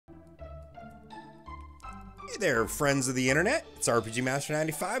Hey there, friends of the internet. It's RPG Master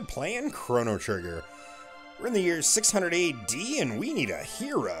 95 playing Chrono Trigger. We're in the year 600 AD and we need a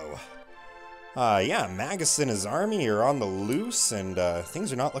hero. Yeah, Magus and his army are on the loose and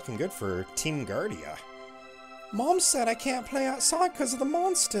things are not looking good for Team Guardia. Mom said I can't play outside because of the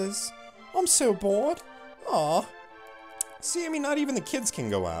monsters. I'm so bored. Aw. See, I mean, not even the kids can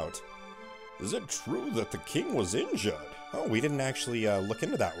go out. Is it true that the king was injured? Oh, we didn't actually look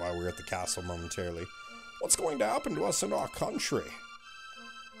into that while we were at the castle momentarily. What's going to happen to us in our country?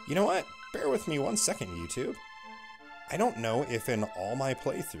 You know what? Bear with me 1 second, YouTube. I don't know if in all my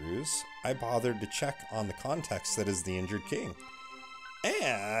playthroughs I bothered to check on the context that is the injured king.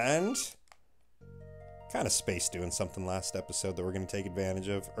 And kind of space doing something last episode that we're going to take advantage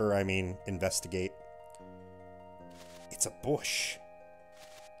of, or I mean investigate. It's a bush.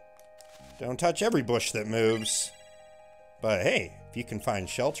 Don't touch every bush that moves. But hey, if you can find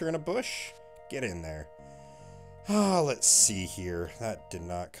shelter in a bush, get in there. Let's see here. That did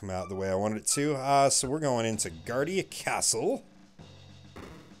not come out the way I wanted it to. So we're going into Guardia Castle.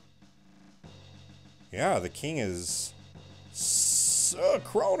 Yeah, the king is... Sir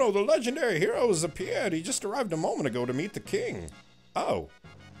Crono, the legendary hero, has appeared. He just arrived a moment ago to meet the king. Oh.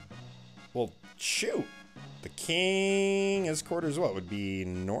 Well, shoot. The king, his quarters, what, would be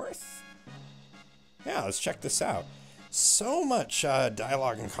north? Yeah, let's check this out. So much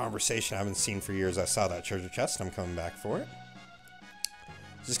dialogue and conversation I haven't seen for years. I saw that treasure chest. I'm coming back for it.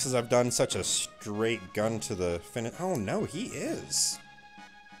 Just because I've done such a straight gun to the finish. Oh no, he is.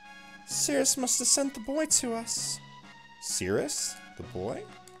 Cirrus must have sent the boy to us. Cirrus? The boy?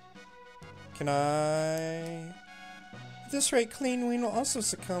 Can I... At this rate, Clean Ween will also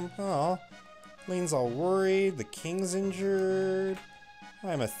succumb. Aw. Lean's all worried. The king's injured.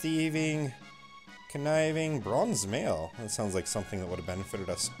 I'm a thieving... Conniving bronze male. That sounds like something that would have benefited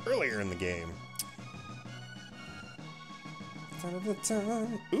us earlier in the game.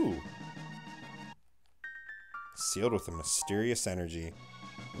 Ooh. Sealed with a mysterious energy.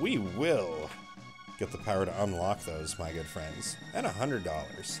 We will get the power to unlock those, my good friends. And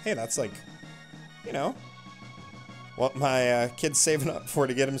 $100. Hey, that's like, you know, what my kid's saving up for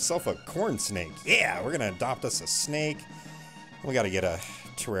to get himself a corn snake. Yeah, we're gonna adopt us a snake. We gotta get a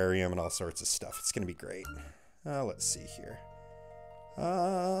terrarium and all sorts of stuff. It's gonna be great. Let's see here.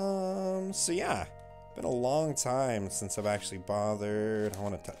 So yeah, been a long time since I've actually bothered. I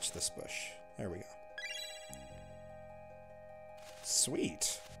want to touch this bush. There we go.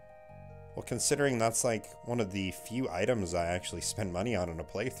 Sweet. Well, considering that's like one of the few items I actually spend money on in a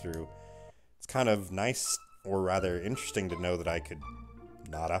playthrough, it's kind of nice, or rather interesting, to know that I could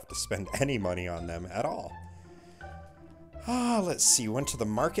not have to spend any money on them at all. Let's see, went to the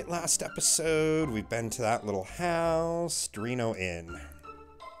market last episode, we've been to that little house, Drino Inn.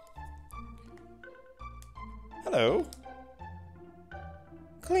 Hello.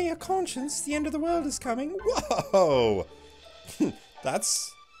 Clear your conscience, the end of the world is coming. Whoa!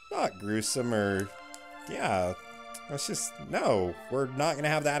 That's not gruesome or... yeah, that's just... no, we're not gonna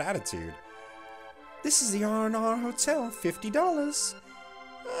have that attitude. This is the R&R Hotel, $50.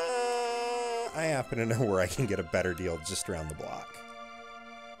 I happen to know where I can get a better deal just around the block.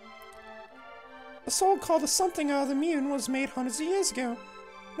 A sword called the something or other immune was made hundreds of years ago.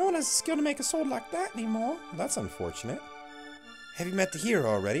 No one has the skill to make a sword like that anymore. That's unfortunate. Have you met the hero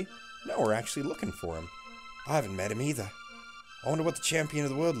already? No, we're actually looking for him. I haven't met him either. I wonder what the champion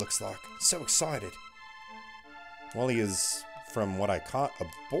of the world looks like. So excited. Well, he is, from what I caught, a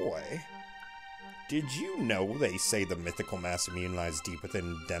boy. Did you know they say the mythical mass immune lies deep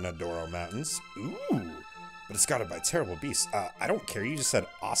within Denadoro Mountains? Ooh, but it's guarded by terrible beasts. I don't care, you just said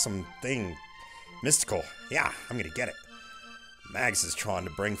awesome thing. Mystical. Yeah, I'm gonna get it. Magus is trying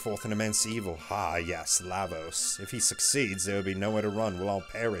to bring forth an immense evil. Ah, yes, Lavos. If he succeeds, there will be nowhere to run. We'll all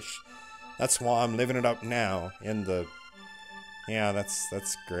perish. That's why I'm living it up now in the... yeah,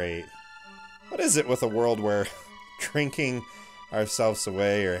 that's great. What is it with a world where drinking ourselves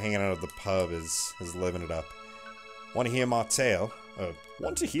away or hanging out at the pub is living it up? Want to hear my tale?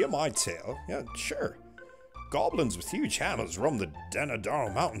 Want to hear my tale? Yeah, sure. Goblins with huge hammers roam the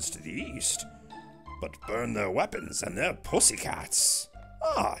Denadoro Mountains to the east, but burn their weapons and their pussycats.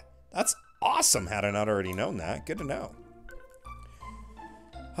 Ah, that's awesome. Had I not already known that. Good to know.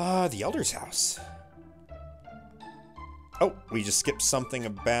 The Elder's house. Oh, we just skipped something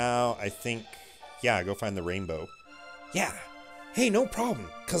about, I think, yeah, go find the rainbow. Yeah. Hey, no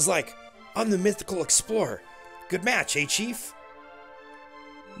problem, 'cause, like, I'm the mythical explorer. Good match, eh, Chief?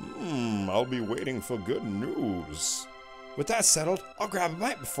 I'll be waiting for good news. With that settled, I'll grab a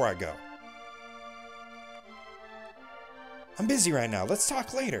bite before I go. I'm busy right now. Let's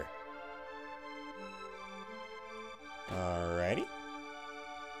talk later. Alrighty.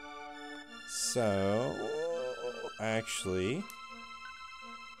 So, actually,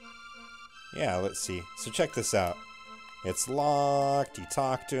 yeah, let's see. So check this out. It's locked. You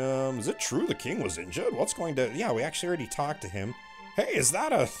talked to him. Is it true the king was injured? What's going to... Yeah, we actually already talked to him. Hey, is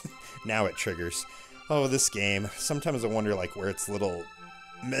that a... Now it triggers. Oh, this game. Sometimes I wonder, like, where its little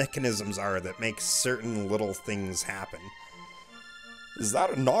mechanisms are that make certain little things happen. Is that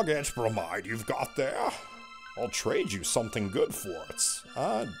a Nogage bromide you've got there? I'll trade you something good for it.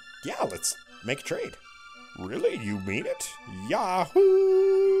 Yeah, let's make a trade. Really? You mean it?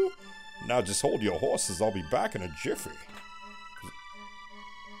 Yahoo! Now just hold your horses. I'll be back in a jiffy.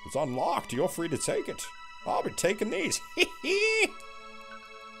 It's unlocked. You're free to take it. I'll be taking these.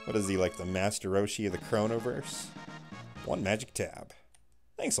 What is he, like the Master Roshi of the Chronoverse? One magic tab.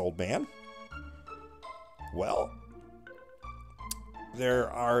 Thanks, old man. Well, there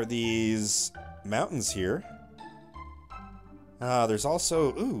are these mountains here. There's also...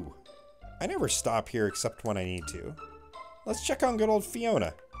 Ooh. I never stop here except when I need to. Let's check on good old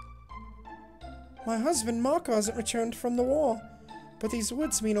Fiona. My husband Marco hasn't returned from the war, but these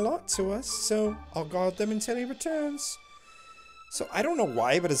woods mean a lot to us, so I'll guard them until he returns. So I don't know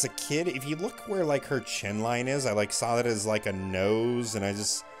why, but as a kid, if you look where like her chin line is, I like saw that as like a nose, and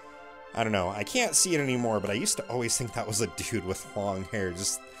I don't know. I can't see it anymore, but I used to always think that was a dude with long hair.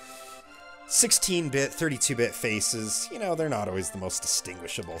 Just 16-bit, 32-bit faces. You know, they're not always the most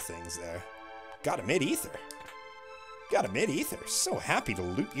distinguishable things there. Got a mid-ether. Got a mid-ether. So happy to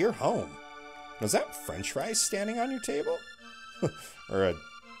loot your home. Was that french fries standing on your table? Or a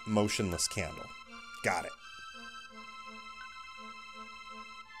motionless candle? Got it.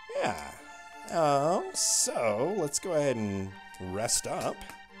 Yeah. So let's go ahead and rest up.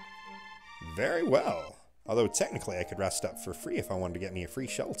 Very well. Although technically I could rest up for free if I wanted to get me a free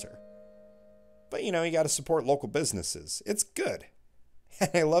shelter. But you know, you gotta support local businesses. It's good.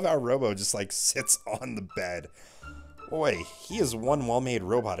 And I love how Robo just like sits on the bed. Boy, he is one well-made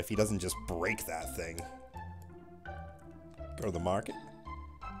robot if he doesn't just break that thing. Go to the market.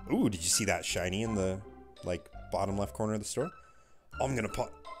 Ooh, did you see that shiny in the, like, bottom left corner of the store? I'm gonna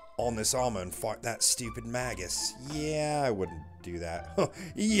put on this armor and fight that stupid Magus. Yeah, I wouldn't do that.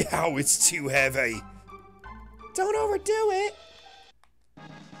 Yeah, it's too heavy. Don't overdo it.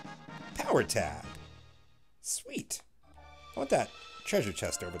 Power tab. Sweet. I want that treasure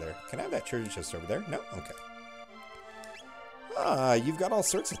chest over there. Can I have that treasure chest over there? No? Okay. You've got all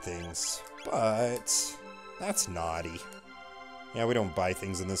sorts of things, but that's naughty. Yeah, we don't buy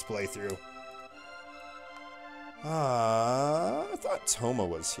things in this playthrough. I thought Toma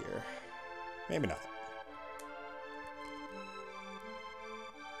was here. Maybe not.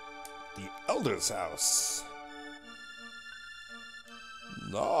 The Elder's house.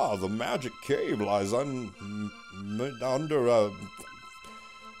 Ah, the magic cave lies under a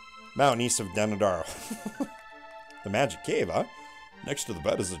mountain east of Denadaro. The magic cave, huh? Next to the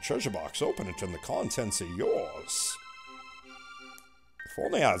bed is a treasure box. Open it and the contents are yours. If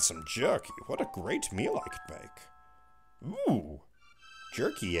only I had some jerky. What a great meal I could make. Ooh.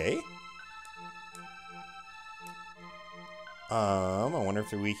 Jerky, eh? I wonder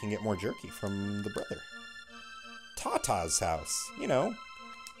if we can get more jerky from the brother. Tata's house, you know.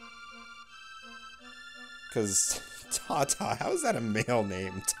 Because Tata, how is that a male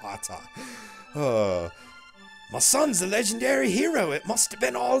name, Tata? My son's a legendary hero. It must have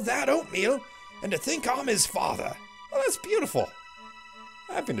been all that oatmeal. And to think I'm his father. Well, that's beautiful.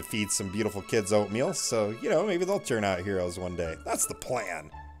 I happen to feed some beautiful kids oatmeal, so, you know, maybe they'll turn out heroes one day. That's the plan.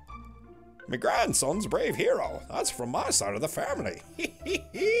 My grandson's a brave hero. That's from my side of the family.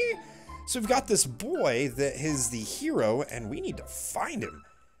 So we've got this boy that is the hero, and we need to find him.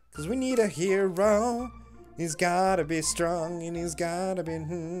 Because we need a hero. He's gotta be strong, and he's gotta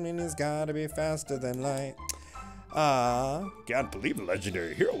be faster than light. Can't believe the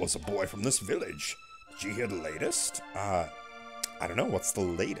legendary hero was a boy from this village. Did you hear the latest? I don't know, what's the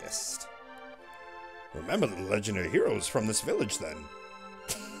latest? Remember the legendary heroes from this village then.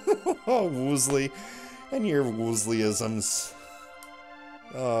 Oh, Woosley. And your Woosleyisms.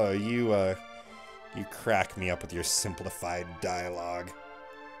 Oh, you crack me up with your simplified dialogue.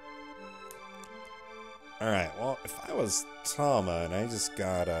 Alright, well, if I was Tama and I just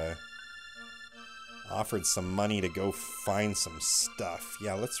got, offered some money to go find some stuff.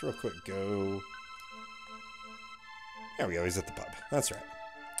 Yeah, let's real quick go... There we go, he's at the pub. That's right.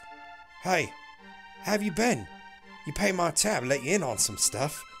 Hey, how have you been? You pay my tab, let you in on some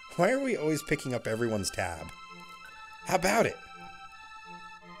stuff. Why are we always picking up everyone's tab? How about it?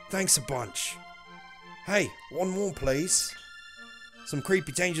 Thanks a bunch. Hey, one more please. Some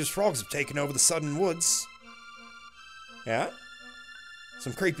creepy dangerous frogs have taken over the southern woods. Yeah?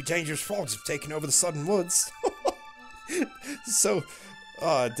 Some creepy, dangerous frogs have taken over the southern woods. So,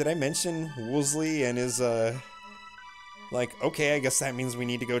 did I mention Woosley and his, like, okay, I guess that means we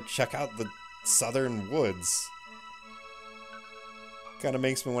need to go check out the southern woods. Kind of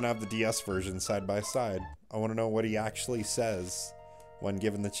makes me want to have the DS version side by side. I want to know what he actually says when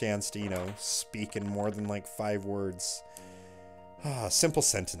given the chance to, you know, speak in more than like 5 words. Simple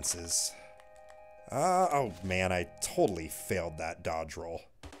sentences. Oh man, I totally failed that dodge roll.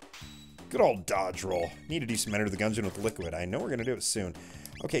 Good old dodge roll. Need to do some Enter the Gungeon with liquid. I know we're going to do it soon.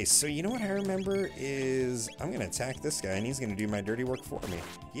 Okay, so you know what I remember is I'm going to attack this guy and he's going to do my dirty work for me.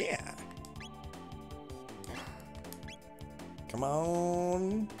 Yeah. Come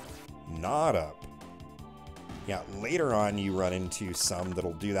on. Not up. Yeah, later on you run into some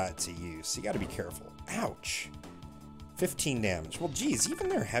that'll do that to you, so you got to be careful. Ouch. 15 damage. Well, geez, even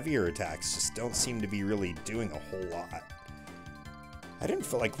their heavier attacks just don't seem to be really doing a whole lot. I didn't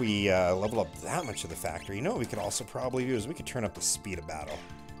feel like we leveled up that much of the factory. You know what we could also probably do is we could turn up the speed of battle.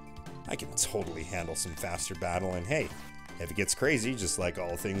 I can totally handle some faster battle, and hey, if it gets crazy, just like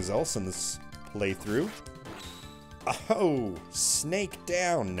all things else in this playthrough. Oh, snake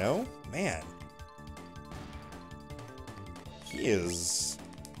down, no? Man. He is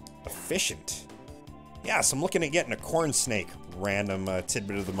efficient. Yeah, so I'm looking at getting a corn snake. Random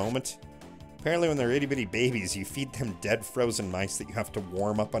tidbit of the moment. Apparently when they're itty-bitty babies, you feed them dead frozen mice that you have to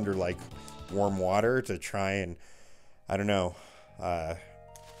warm up under, like, warm water to try and, I don't know,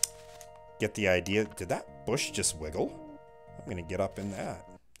 get the idea. Did that bush just wiggle? I'm gonna get up in that.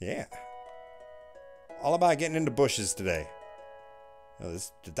 Yeah. All about getting into bushes today. Now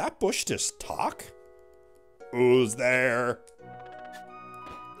did that bush just talk? Who's there?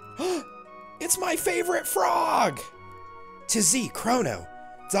 It's my favorite frog! 'Tis thee, Chrono.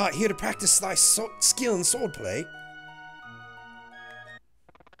 Thou'rt here to practice thy skill in swordplay.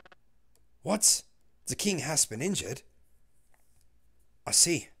 What? The king has been injured? I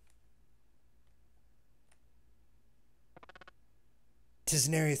see. 'Tis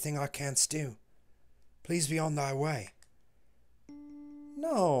nary a thing I canst do. Please be on thy way.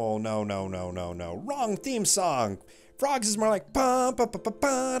 No. Wrong theme song. Frogs is more like ba ba ba ba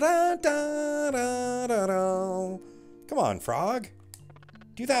ba da da da da da. Come on, frog.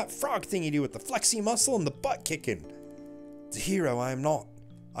 Do that frog thing you do with the flexi muscle and the butt kicking. The hero I am not.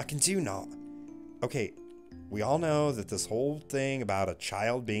 I can do not. Okay, we all know that this whole thing about a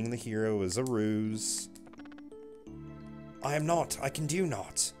child being the hero is a ruse. I am not. I can do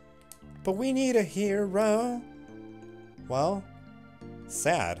not. But we need a hero. Well,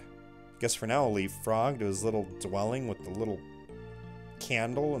 sad. Guess for now I'll leave Frog to his little dwelling with the little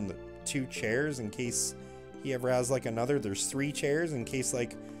candle and the 2 chairs in case he ever has like another. There's 3 chairs in case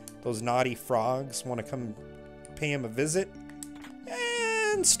like those naughty frogs want to come pay him a visit.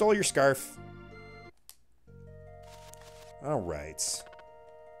 And stole your scarf. Alright.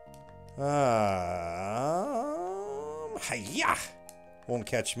 Hiya! Won't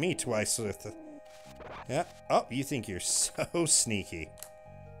catch me twice with the... Yeah. Oh, you think you're so sneaky.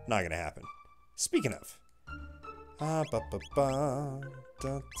 Not gonna happen. Speaking of. Alright,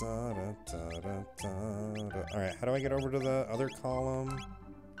 how do I get over to the other column?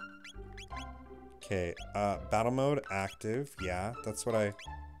 Okay, battle mode active. Yeah, that's what I...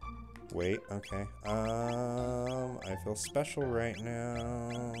 Wait, okay. I feel special right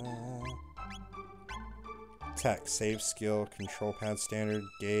now. Tech, save skill, control pad standard,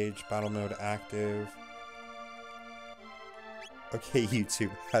 gauge, battle mode active. Okay,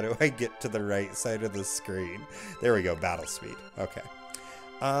 YouTube, how do I get to the right side of the screen? There we go, battle speed. Okay.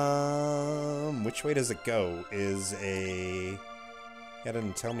 Which way does it go? Is a... Yeah, it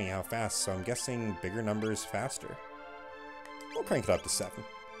didn't tell me how fast, so I'm guessing bigger number is faster. We'll crank it up to 7.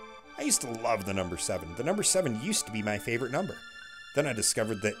 I used to love the number 7. The number 7 used to be my favorite number. Then I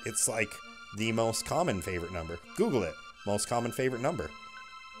discovered that it's like the most common favorite number. Google it. Most common favorite number.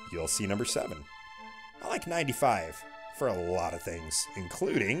 You'll see number 7. I like 95 for a lot of things,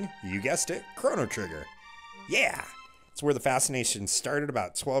 including, you guessed it, Chrono Trigger. Yeah! It's where the fascination started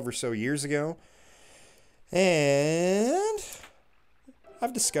about 12 or so years ago. And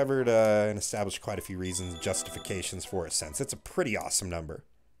I've discovered and established quite a few reasons, justifications for it since. It's a pretty awesome number.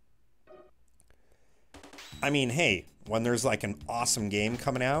 I mean, hey, when there's like an awesome game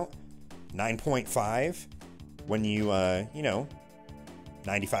coming out, 9.5, when you, you know,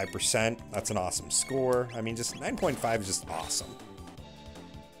 95%, that's an awesome score. I mean, just 9.5 is just awesome.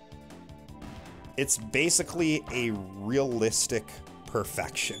 It's basically a realistic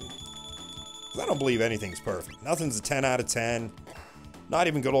perfection. 'Cause I don't believe anything's perfect. Nothing's a 10 out of 10. Not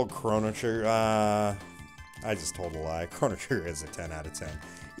even good old Chrono Trigger. I just told a lie. Chrono Trigger is a 10 out of 10.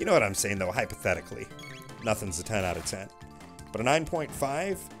 You know what I'm saying, though, hypothetically. Nothing's a 10 out of 10. But a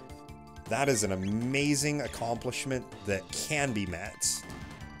 9.5, that is an amazing accomplishment that can be met.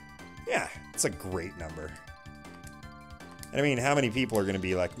 Yeah, it's a great number. And I mean, how many people are going to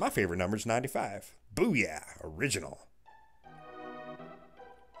be like, my favorite number's 95? Booyah, original.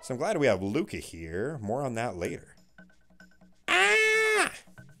 So I'm glad we have Luca here. More on that later. Ah!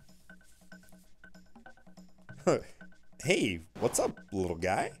 Hey, what's up, little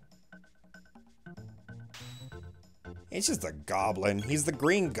guy? It's just a goblin. He's the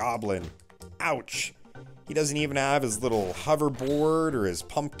green goblin. Ouch. He doesn't even have his little hoverboard or his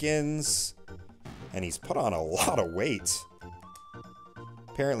pumpkins. And he's put on a lot of weight.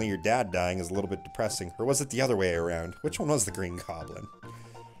 Apparently your dad dying is a little bit depressing. Or was it the other way around? Which one was the green goblin?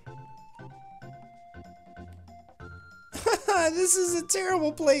 This is a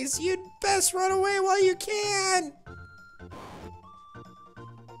terrible place. You'd best run away while you can.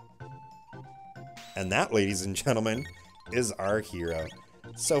 And that, ladies and gentlemen, is our hero.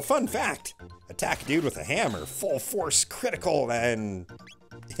 So, fun fact, attack a dude with a hammer, full force, critical, and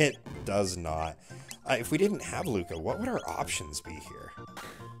it does not. If we didn't have Luca, what would our options be here?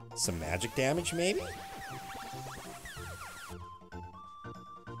 Some magic damage, maybe?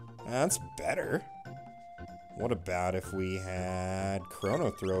 That's better. What about if we had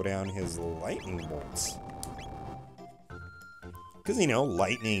Chrono throw down his lightning bolts? Because, you know,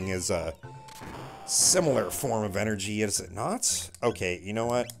 lightning is a similar form of energy, is it not? Okay, you know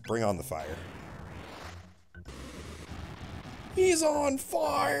what? Bring on the fire. He's on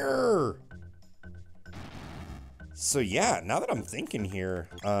fire! So yeah, now that I'm thinking here,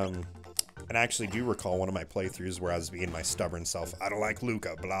 and I actually do recall one of my playthroughs where I was being my stubborn self. I don't like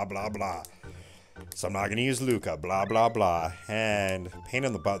Luca, blah, blah, blah. So I'm not going to use Luca, blah, blah, blah. And pain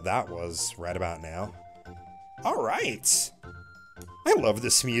in the butt that was right about now. All right. I love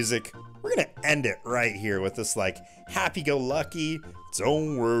this music. We're going to end it right here with this, like, happy-go-lucky,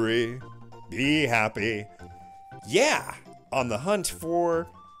 don't worry, be happy. Yeah, on the hunt for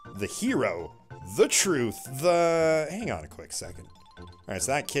the hero, the truth, the... Hang on a quick second. All right,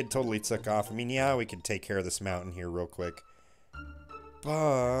 so that kid totally took off. I mean, yeah, we could take care of this mountain here real quick. But...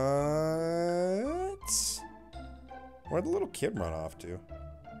 Where'd the little kid run off to?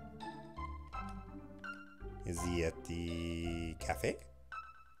 Is he at the cafe?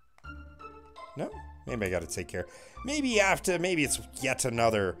 No? Maybe I gotta take care. Maybe it's yet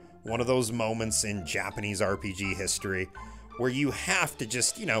another one of those moments in Japanese RPG history where you have to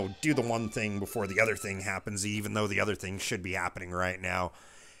just, you know, do the one thing before the other thing happens, even though the other thing should be happening right now.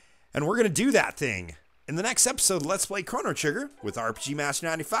 And we're gonna do that thing. In the next episode, Let's Play Chrono Trigger with RPG Master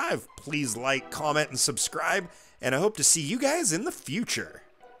 95. Please like, comment, and subscribe, and I hope to see you guys in the future.